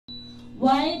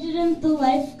Why didn't the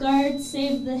lifeguard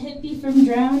save the hippie from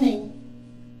drowning?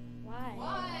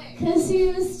 Why? Because he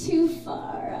was too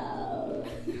far out.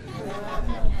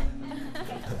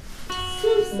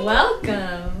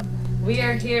 Welcome! We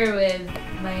are here with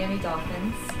Miami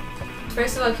Dolphins.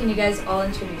 First of all, can you guys all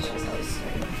introduce yourselves?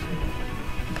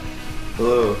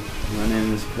 Hello, my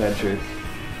name is Patrick.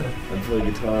 I play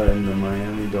guitar in the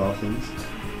Miami Dolphins.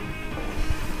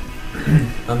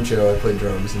 I'm Joe, I play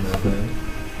drums in that band.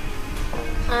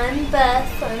 I'm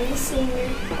Beth, I'm a singer.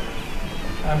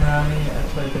 I'm Rami, I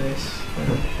play bass for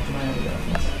the Miami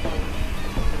Dolphins.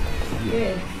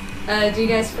 Good. Do you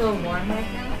guys feel warm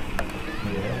right now?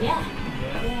 Yeah.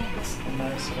 It's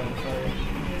nice about the fire.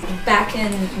 Back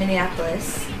in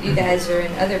Minneapolis, you guys are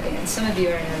in other bands. Some of you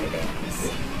are in other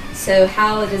bands. So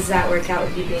how does that work out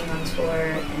with you being on tour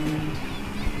and,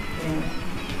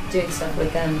 doing stuff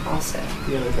with them also?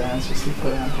 The other bands just to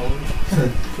put on hold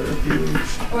for a few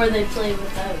weeks. Or they play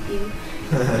without you.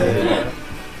 Yeah.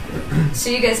 So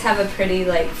you guys have a pretty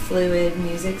fluid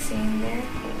music scene there,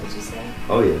 would you say?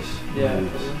 Oh yes. Yeah.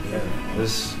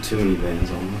 There's too many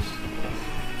bands almost.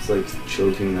 It's like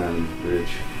choking on rich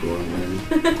gourmet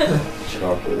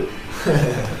chocolate.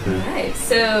 Alright,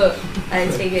 so I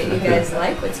take it you guys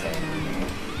like what's going on there.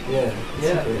 Yeah. Yeah. It's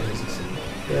a great music scene.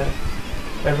 Yeah.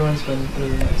 Everyone's been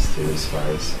really nice too as far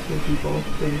as the people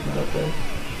that you've met up there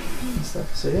and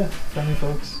stuff. So yeah, friendly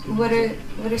folks. What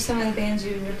are some of the bands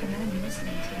you would recommend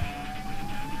listening to?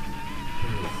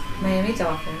 Miami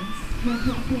Dolphins.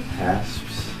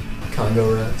 Hasps,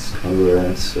 Congo Rats. Congo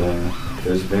Rats.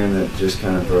 There's a band that just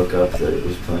kind of broke up that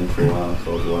was playing for a while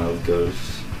called Wild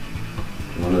Ghosts.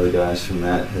 One of the guys from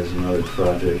that has another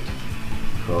project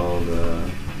called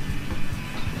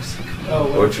what's it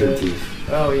called? Orchard Thief.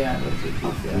 Oh yeah, Orchard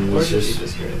Thief. Yeah. And Orchard it's Thief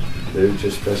is great. They're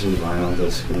just pressing vinyl.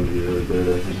 That's going to be really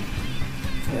good, I think.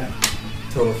 Yeah.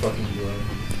 Total fucking joy.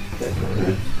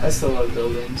 Definitely. I still love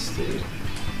Buildings too.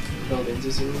 Buildings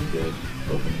is a really good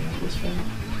opening up this band.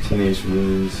 Teenage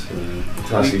Moons,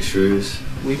 Toxic Shrews,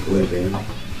 Weekly. band.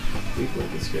 Weekly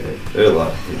is great. There are a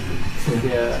lot of people.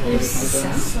 Yeah. There's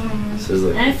Okay. some. So it's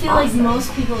like, And I feel like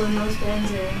most people in those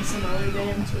bands are in some other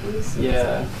band too. So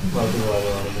Yeah. A lot of people have a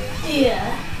lot of bands.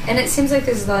 Yeah. And it seems like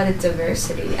there's a lot of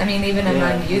diversity. I mean, even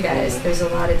among Yeah. you guys, there's a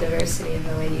lot of diversity in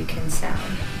the way you can sound.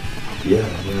 yeah,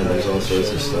 there's all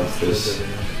sorts of stuff. There's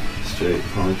straight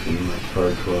punk and like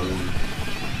hardcore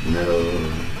and metal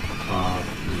and pop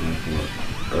and like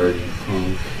arty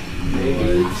punk,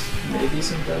 Maybe. noise. Maybe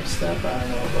some dubstep. I don't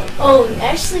know about that. Oh,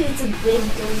 actually, it's a big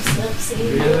dubstep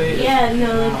scene. Really? Yeah,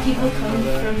 no, like Wow, people I didn't come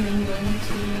know that. from England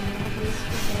to Minneapolis.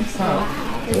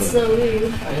 Huh. It's so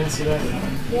weird. I didn't see that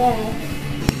one. Yeah.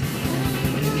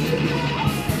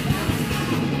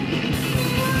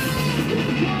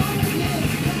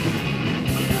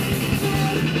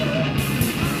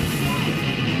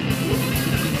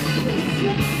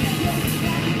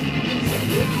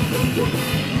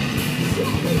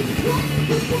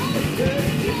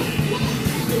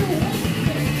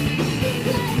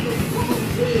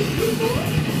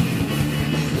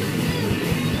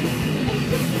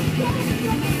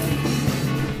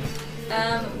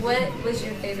 What was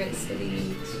your favorite city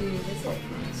to visit on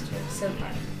this trip so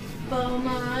far?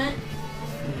 Beaumont.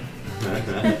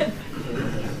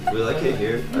 We like it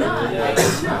here. No, I really yeah. like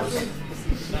this house.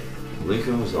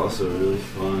 Lincoln was also really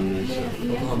fun. Yeah, There's,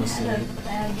 you Oklahoma haven't had a City.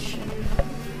 bad show.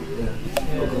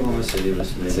 Yeah. Oklahoma City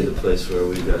was maybe the place where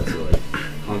we got to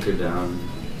hunker down.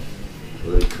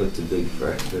 Where they cooked a big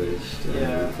breakfast and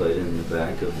Yeah. we played in the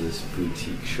back of this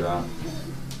boutique shop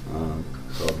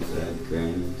called Fat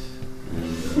Granny's.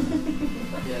 And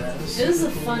Yeah. It was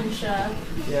a fun shop.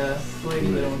 Yeah. Like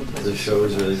middle of the place. the show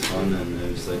was really fun and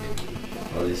there was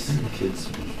all these kids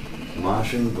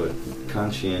moshing, but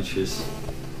conscientious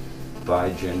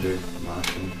bi-gender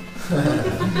moshing.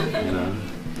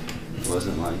 It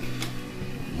wasn't like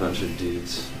a bunch of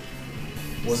dudes.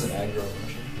 Wasn't aggro.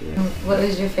 Yeah. What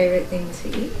was your favorite thing to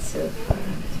eat so far?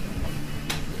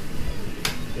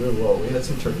 Well, we had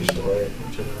some Turkish delight,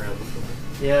 which I've never had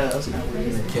before. Yeah, that was kind of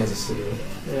In weird. Kansas City.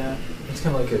 Yeah. It's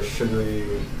kind of like a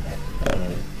sugary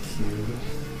cube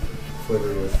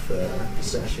flavored with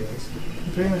pistachios.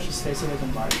 It pretty much just tasted like a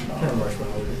marshmallow. Kind of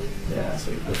marshmallow. Yeah,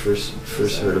 sweet. I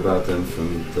first heard about them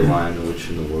from The Lion, the Witch,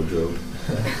 and the Wardrobe.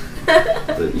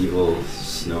 The evil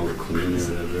snow queen or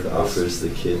whatever offers the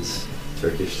kids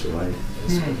Turkish delight.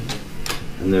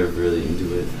 And they're really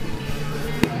into it.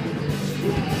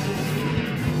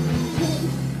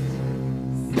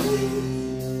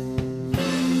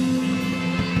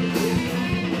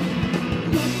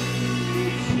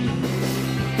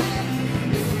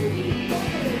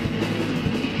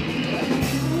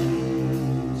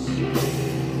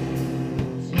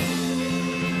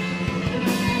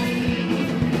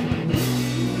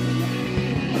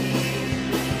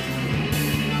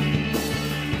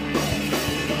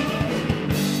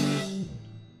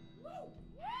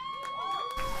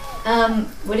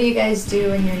 What do you guys do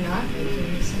when you're not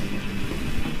making music?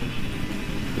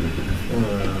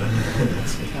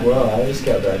 Well, I just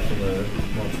got back from a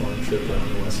month-long trip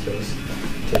around the West Coast,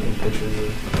 taking pictures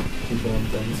of people and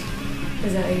things.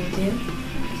 Is that what you do?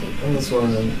 And that's one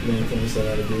of the main things that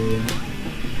I do.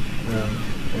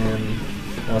 And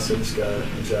I also just got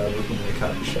a job working in a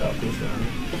coffee shop with them.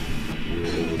 We were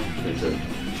able to print up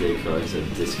J cards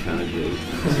at discounted rate.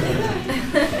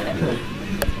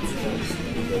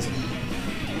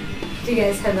 Do you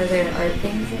guys have other art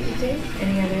things that you do?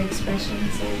 Any other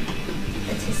expressions of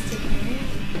artistic merit?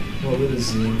 Well, we did a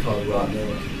zine called Rot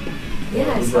Milk.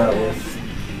 Yeah, I we saw brought that. with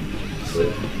It's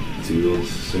like doodles,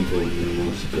 simple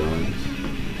minimalist drawings.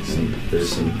 There's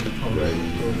some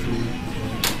writing. poetry,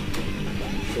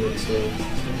 short stories.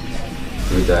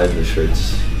 We dyed the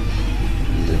shirts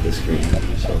and did the screen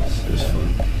ourselves. It was fun.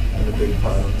 And a big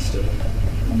pile on the stove.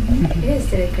 You guys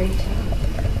did a great job.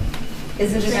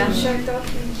 Is it an Sure. abstract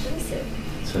dolphin? What is it?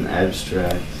 It's an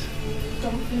abstract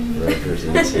Dolphin.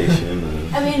 representation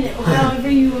of I mean, however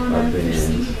you want our to bands.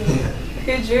 perceive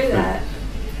it. Who drew that?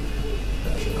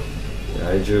 Yeah,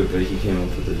 I drew it, but he came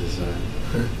up with the design.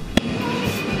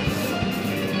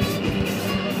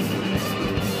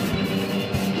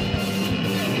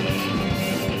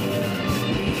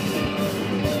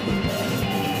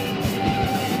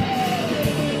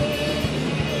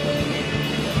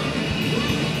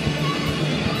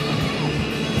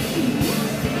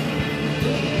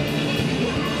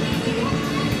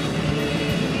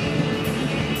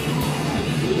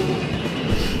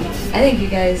 I think you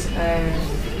guys are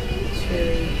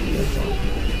truly beautiful.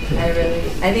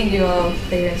 I think you all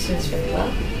play your instruments really well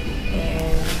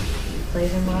and play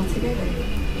them well together.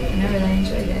 And I really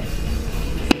enjoyed it.